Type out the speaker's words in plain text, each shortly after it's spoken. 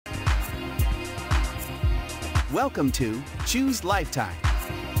Welcome to Choose Lifetime.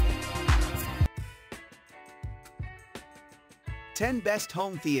 10 Best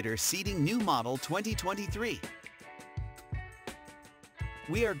Home Theater Seating New Model 2023.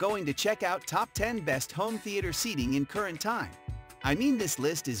 We are going to check out top 10 best home theater seating in current time. I mean, this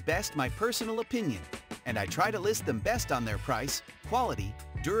list is best my personal opinion, and I try to list them best on their price, quality,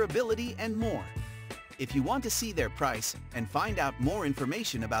 durability, and more. If you want to see their price and find out more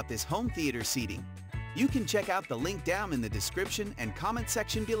information about this home theater seating, you can check out the link down in the description and comment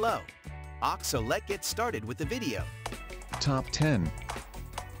section below. So let's get started with the video. Top 10.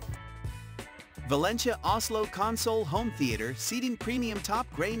 Valencia Oslo Console Home Theater Seating Premium Top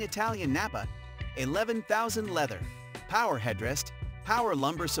Grain Italian Nappa, 11,000 leather, power headrest, power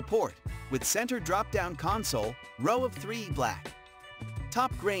lumbar support, with center drop-down console, row of 3 black.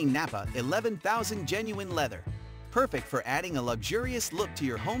 Top grain Nappa, 11,000 genuine leather, perfect for adding a luxurious look to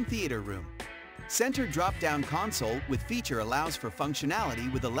your home theater room. Center drop-down console with feature allows for functionality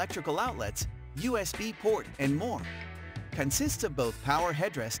with electrical outlets, USB port, and more. Consists of both power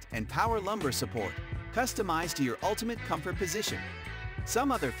headrest and power lumbar support, customized to your ultimate comfort position.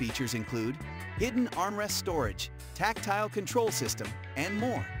 Some other features include hidden armrest storage, tactile control system, and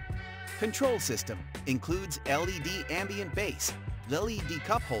more. Control system includes LED ambient bass, LED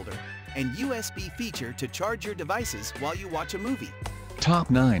cup holder, and USB feature to charge your devices while you watch a movie. Top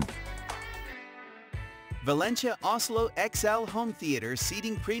 9. Valencia Oslo XL Home Theater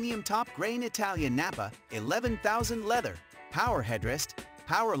Seating Premium Top Grain Italian Nappa, 11,000 leather, power headrest,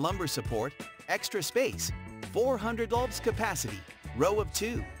 power lumbar support, extra space, 400 lbs capacity, row of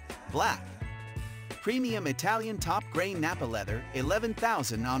 2, black. Premium Italian Top Grain Nappa leather,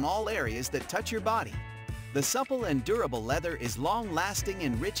 11,000 on all areas that touch your body. The supple and durable leather is long-lasting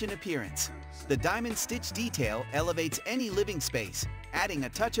and rich in appearance. The diamond stitch detail elevates any living space, adding a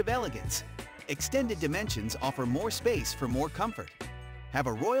touch of elegance. Extended dimensions offer more space for more comfort. Have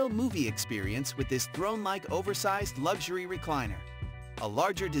a royal movie experience with this throne-like oversized luxury recliner. A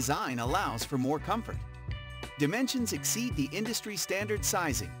larger design allows for more comfort. Dimensions exceed the industry standard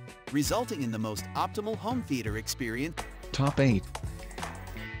sizing, resulting in the most optimal home theater experience. Top 8.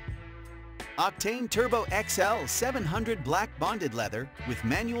 Octane Turbo XL 700 black bonded leather with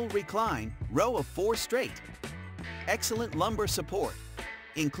manual recline, row of 4 straight. Excellent lumbar support.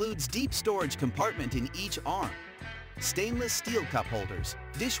 Includes deep storage compartment in each arm. Stainless steel cup holders,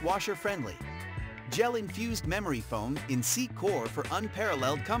 dishwasher friendly. Gel-infused memory foam in seat core for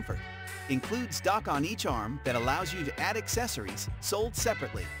unparalleled comfort. Includes dock on each arm that allows you to add accessories sold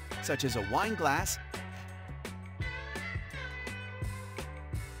separately, such as a wine glass.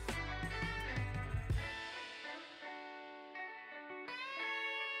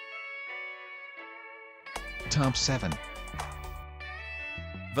 Top 7.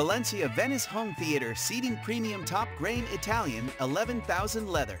 Valencia Venice Home Theater Seating Premium Top Grain Italian 11,000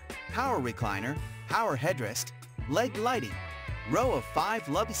 leather, power recliner, power headrest, leg lighting, row of 5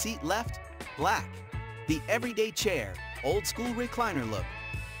 Loveseat left, black. The everyday chair, old school recliner look,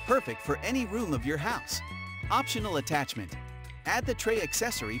 perfect for any room of your house. Optional attachment, add the tray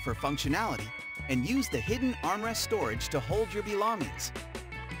accessory for functionality and use the hidden armrest storage to hold your belongings.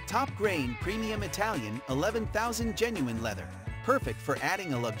 Top grain Premium Italian 11,000 genuine leather, perfect for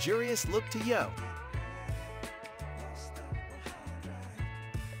adding a luxurious look to yo.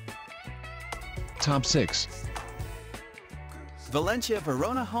 Top 6. Valencia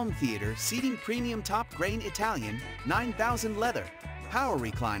Verona Home Theater Seating Premium Top Grain Italian 9,000 leather, power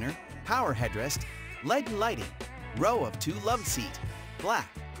recliner, power headrest, leg lighting, row of 2 Loveseat, black.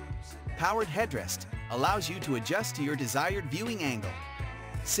 Powered headrest allows you to adjust to your desired viewing angle.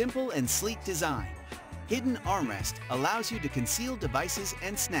 Simple and sleek design. Hidden armrest allows you to conceal devices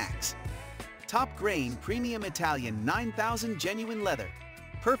and snacks. Top grain Premium Italian 9,000 genuine leather,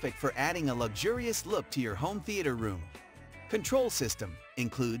 perfect for adding a luxurious look to your home theater room. Control system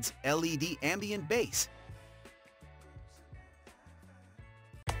includes LED ambient bass.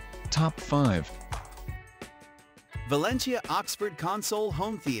 Top 5. Valencia Oxford Console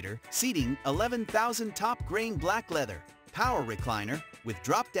Home Theater Seating 11,000 top grain black leather, power recliner with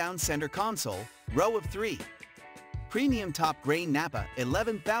drop-down center console, row of 3. Premium top grain Nappa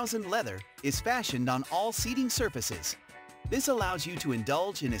 11,000 leather is fashioned on all seating surfaces. This allows you to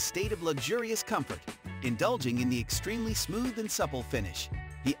indulge in a state of luxurious comfort, indulging in the extremely smooth and supple finish.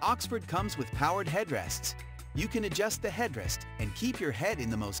 The Oxford comes with powered headrests. You can adjust the headrest and keep your head in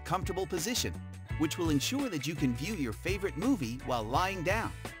the most comfortable position, which will ensure that you can view your favorite movie while lying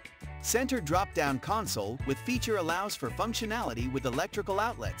down. Center drop-down console with feature allows for functionality with electrical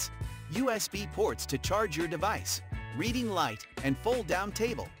outlets, USB ports to charge your device, reading light, and fold-down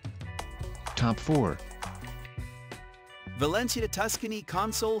table. Top 4. Valencia Tuscany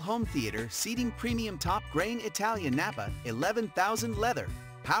console home theater seating premium top grain Italian Nappa 11,000 leather,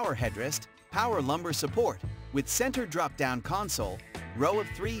 power headrest, power lumbar support with center drop-down console, row of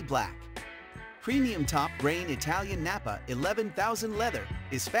 3 black. Premium top grain Italian Nappa 11,000 leather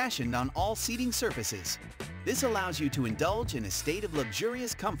is fashioned on all seating surfaces. This allows you to indulge in a state of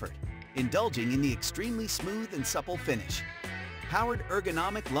luxurious comfort, indulging in the extremely smooth and supple finish. Powered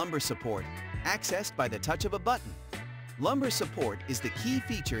ergonomic lumbar support, accessed by the touch of a button. Lumbar support is the key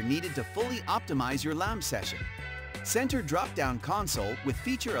feature needed to fully optimize your lounge session. Center drop-down console with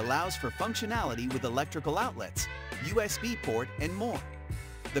feature allows for functionality with electrical outlets, USB port, and more.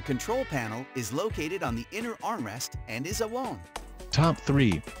 The control panel is located on the inner armrest and is a WON. Top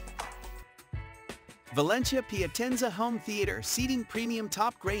 3. Valencia Piacenza home theater seating premium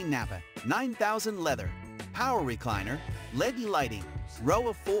top grain Nappa 9,000 leather, power recliner, LED lighting, row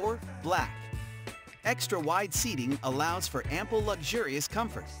of 4 black. Extra wide seating allows for ample luxurious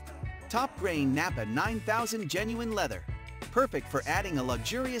comfort. Top grain Nappa 9,000 genuine leather, perfect for adding a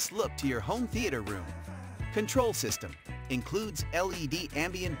luxurious look to your home theater room. Control system includes LED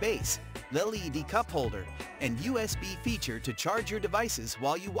ambient bass, LED cup holder, and USB feature to charge your devices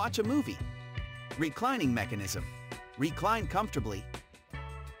while you watch a movie. Reclining mechanism. Recline comfortably.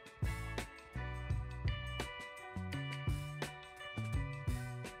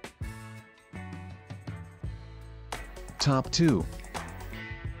 Top 2.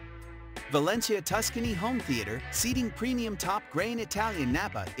 Valencia Tuscany home theater seating premium top grain Italian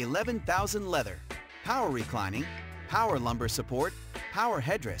Nappa 11,000 leather, power reclining, power lumbar support, power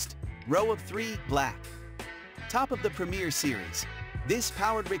headrest, row of 3 black. Top of the Premier Series. This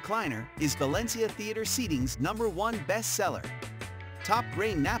powered recliner is Valencia Theater Seating's #1 bestseller. Top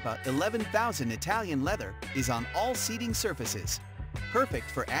grain Nappa 11,000 Italian leather is on all seating surfaces. Perfect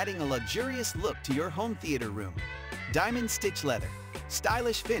for adding a luxurious look to your home theater room. Diamond stitch leather.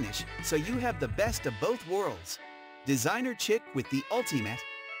 Stylish finish so you have the best of both worlds. Designer chic with the ultimate.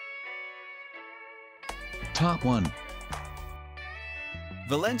 Top 1.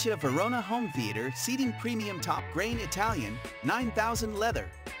 Valencia Verona home theater seating premium top grain Italian 9,000 leather,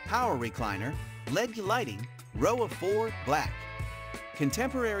 power recliner, LED lighting, row of 4 black.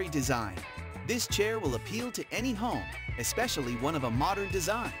 Contemporary design. This chair will appeal to any home, especially one of a modern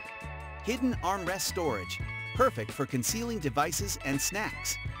design. Hidden armrest storage, perfect for concealing devices and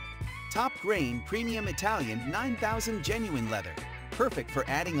snacks. Top grain premium Italian 9,000 genuine leather, perfect for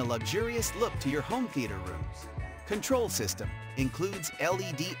adding a luxurious look to your home theater room. Control system includes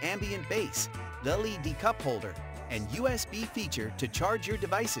LED ambient bass, LED cup holder, and USB feature to charge your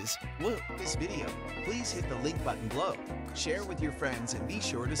devices. This video, please hit the link button below, share with your friends, and be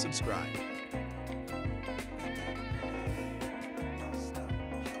sure to subscribe.